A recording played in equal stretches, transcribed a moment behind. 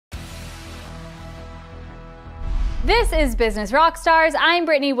This is Business Rockstars. I'm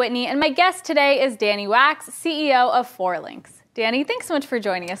Brittany Whitney, and my guest today is Danny Wax, CEO of Forelinx. Danny, thanks so much for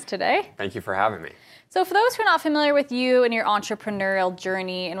joining us today. Thank you for having me. So for those who are not familiar with you and your entrepreneurial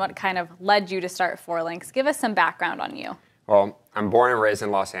journey and what kind of led you to start Forelinx, give us some background on you. Well, I'm born and raised in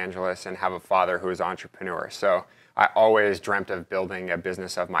Los Angeles and have a father who is an entrepreneur. So I always dreamt of building a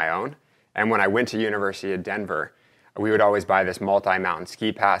business of my own. And when I went to University of Denver, we would always buy this multi-mountain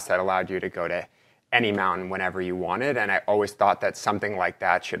ski pass that allowed you to go to any mountain whenever you wanted. And I always thought that something like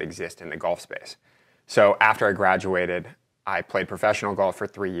that should exist in the golf space. So after I graduated, I played professional golf for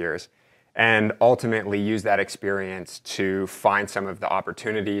 3 years and ultimately used that experience to find some of the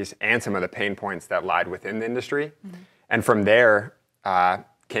opportunities and some of the pain points that lied within the industry. Mm-hmm. And from there,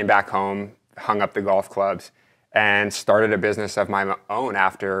 came back home, hung up the golf clubs, and started a business of my own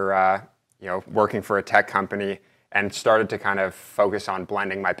after working for a tech company, and started to kind of focus on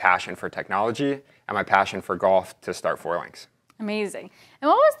blending my passion for technology and my passion for golf to start Forelinx. Amazing. And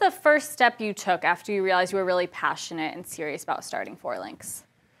what was the first step you took after you realized you were really passionate and serious about starting Forelinx?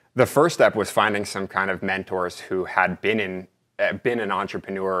 The first step was finding some kind of mentors who had been an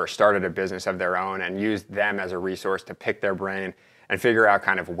entrepreneur or started a business of their own, and used them as a resource to pick their brain and figure out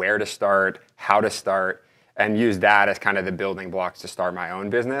kind of where to start, how to start, and use that as kind of the building blocks to start my own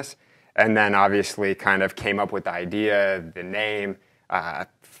business. And then obviously kind of came up with the idea, the name,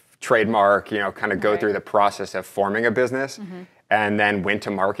 trademark, kind of go through the process of forming a business. Mm-hmm. And then went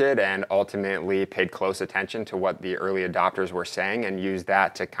to market and ultimately paid close attention to what the early adopters were saying and used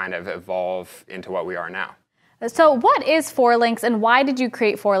that to kind of evolve into what we are now. So what is Forelinx and why did you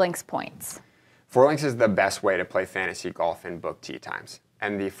create Forelinx Points? Forelinx is the best way to play fantasy golf and book tee times.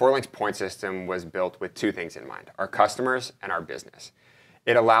 And the Forelinx point system was built with two things in mind: our customers and our business.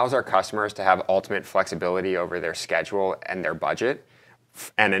 It allows our customers to have ultimate flexibility over their schedule and their budget.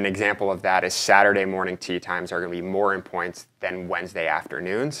 And an example of that is Saturday morning tee times are going to be more in points than Wednesday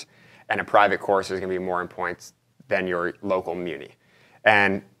afternoons. And a private course is going to be more in points than your local muni.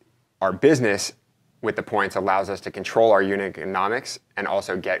 And our business with the points allows us to control our unit economics and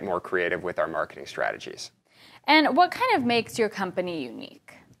also get more creative with our marketing strategies. And what kind of makes your company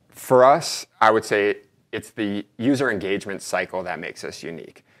unique? For us, I would say it's the user engagement cycle that makes us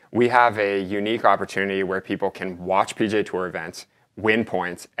unique. We have a unique opportunity where people can watch PGA Tour events, win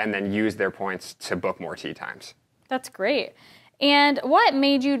points, and then use their points to book more tee times. That's great. And what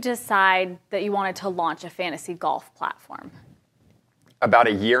made you decide that you wanted to launch a fantasy golf platform? About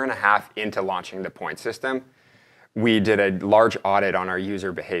a year and a half into launching the point system, we did a large audit on our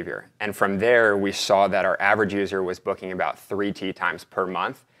user behavior. And from there, we saw that our average user was booking about 3 tee times per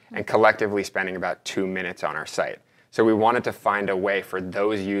month and collectively spending about 2 minutes on our site. So we wanted to find a way for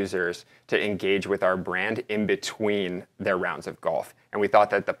those users to engage with our brand in between their rounds of golf. And we thought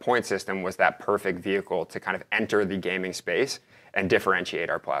that the point system was that perfect vehicle to kind of enter the gaming space and differentiate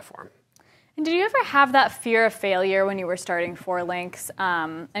our platform. And did you ever have that fear of failure when you were starting Forelinx?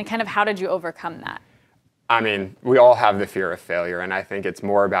 And kind of how did you overcome that? I mean, we all have the fear of failure, and I think it's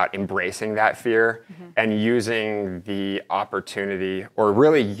more about embracing that fear and using the opportunity, or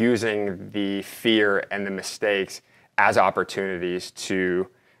really using the fear and the mistakes as opportunities to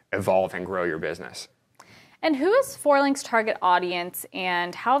evolve and grow your business. And who is Forelinx's target audience,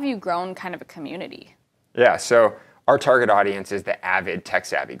 and how have you grown kind of a community? Yeah, so our target audience is the avid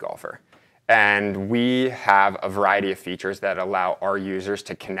tech-savvy golfer. And we have a variety of features that allow our users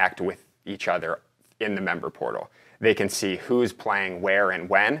to connect with each other in the member portal. They can see who's playing where and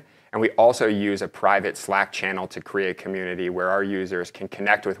when. And we also use a private Slack channel to create a community where our users can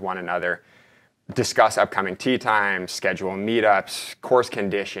connect with one another, discuss upcoming tee times, schedule meetups, course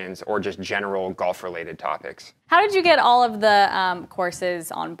conditions, or just general golf-related topics. How did you get all of the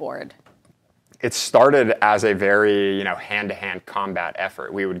courses on board? It started as a very hand-to-hand combat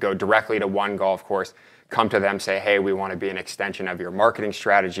effort. We would go directly to one golf course, come to them, say, hey, we want to be an extension of your marketing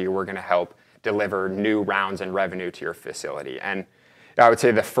strategy. We're going to help deliver new rounds and revenue to your facility. And I would say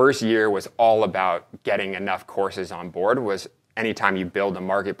the first year was all about getting enough courses on board. Was anytime you build a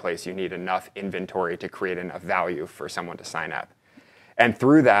marketplace, you need enough inventory to create enough value for someone to sign up. And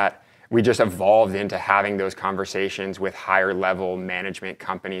through that, we just evolved into having those conversations with higher level management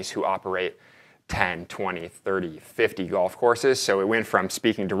companies who operate 10, 20, 30, 50 golf courses. So it went from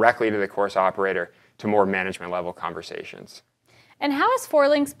speaking directly to the course operator to more management level conversations. And how is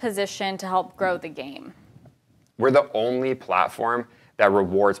Forelinx positioned to help grow the game? We're the only platform that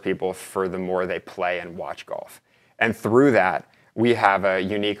rewards people for the more they play and watch golf. And through that, we have a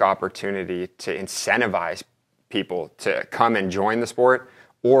unique opportunity to incentivize people to come and join the sport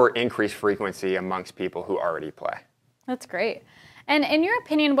or increase frequency amongst people who already play. That's great. And in your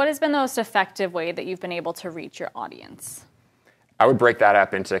opinion, what has been the most effective way that you've been able to reach your audience? I would break that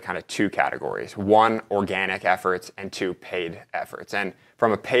up into kind of two categories. One, organic efforts, and two, paid efforts. And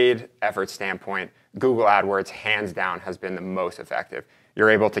from a paid effort standpoint, Google AdWords, hands down, has been the most effective.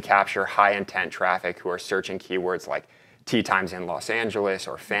 You're able to capture high intent traffic who are searching keywords like tee times in Los Angeles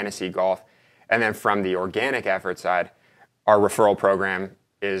or fantasy golf. And then from the organic effort side, our referral program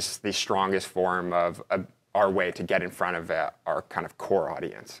is the strongest form of our way to get in front of our kind of core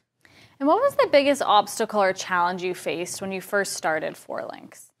audience. And what was the biggest obstacle or challenge you faced when you first started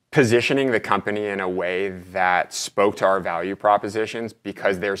Forelinx? Positioning the company in a way that spoke to our value propositions,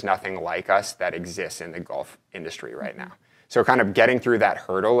 because there's nothing like us that exists in the golf industry right now. So kind of getting through that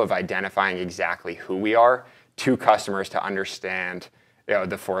hurdle of identifying exactly who we are to customers to understand, the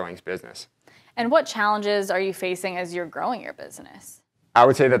Forelinx business. And what challenges are you facing as you're growing your business? I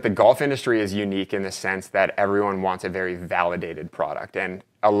would say that the golf industry is unique in the sense that everyone wants a very validated product. And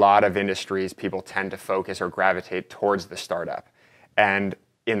a lot of industries, people tend to focus or gravitate towards the startup. And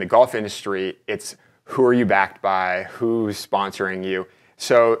in the golf industry, it's who are you backed by, who's sponsoring you.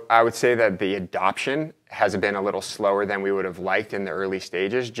 So I would say that the adoption has been a little slower than we would have liked in the early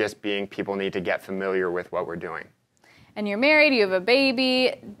stages, just being people need to get familiar with what we're doing. And you're married, you have a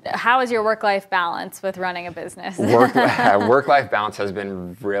baby. How is your work-life balance with running a business? Work-life balance has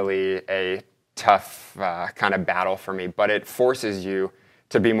been really a tough kind of battle for me, but it forces you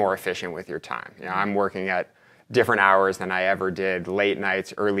to be more efficient with your time. I'm working at different hours than I ever did, late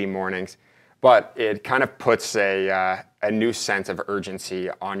nights, early mornings, but it kind of puts a new sense of urgency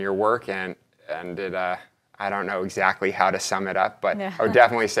on your work, and it, I don't know exactly how to sum it up, but I would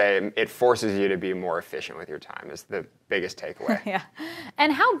definitely say it forces you to be more efficient with your time is the biggest takeaway. Yeah.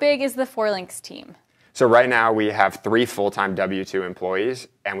 And how big is the Forelinx team? So right now we have 3 full-time W-2 employees,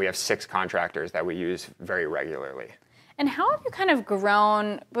 and we have 6 contractors that we use very regularly. And how have you kind of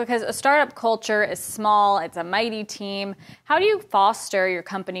grown, because a startup culture is small, it's a mighty team. How do you foster your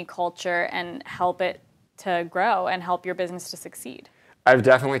company culture and help it to grow and help your business to succeed? I've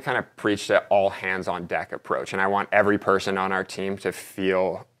definitely kind of preached an all hands on deck approach, and I want every person on our team to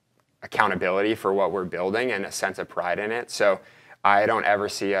feel accountability for what we're building and a sense of pride in it. So I don't ever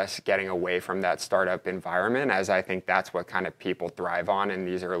see us getting away from that startup environment, as I think that's what kind of people thrive on in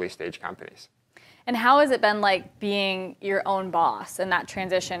these early stage companies. And how has it been like being your own boss and that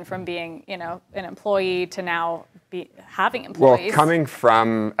transition from being, an employee to now having employees? Well, coming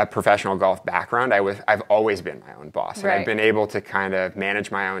from a professional golf background, I've always been my own boss. And I've been able to kind of manage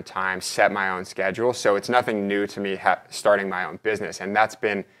my own time, set my own schedule. So it's nothing new to me starting my own business. And that's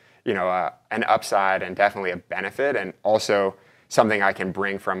been, an upside and definitely a benefit, and also something I can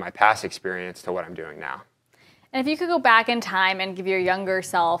bring from my past experience to what I'm doing now. And if you could go back in time and give your younger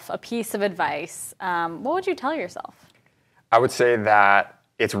self a piece of advice, what would you tell yourself? I would say that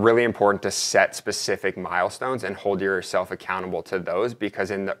it's really important to set specific milestones and hold yourself accountable to those, because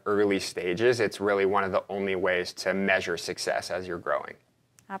in the early stages, it's really one of the only ways to measure success as you're growing.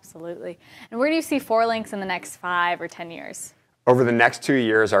 Absolutely. And where do you see Forelinx in the next 5 or 10 years? Over the next 2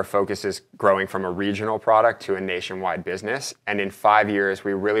 years, our focus is growing from a regional product to a nationwide business. And in 5 years,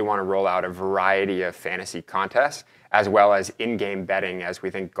 we really want to roll out a variety of fantasy contests, as well as in-game betting, as we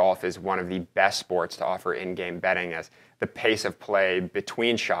think golf is one of the best sports to offer in-game betting, as the pace of play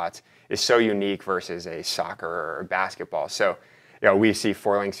between shots is so unique versus a soccer or a basketball. So, we see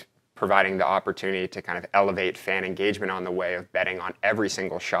Forelinx providing the opportunity to kind of elevate fan engagement on the way of betting on every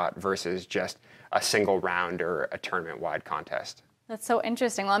single shot versus just a single round or a tournament-wide contest. That's so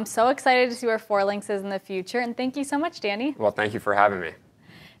interesting. Well, I'm so excited to see where Forelinx is in the future, and thank you so much, Danny. Well, thank you for having me.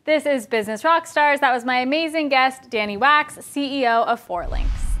 This is Business Rockstars. That was my amazing guest, Danny Wax, CEO of Forelinx.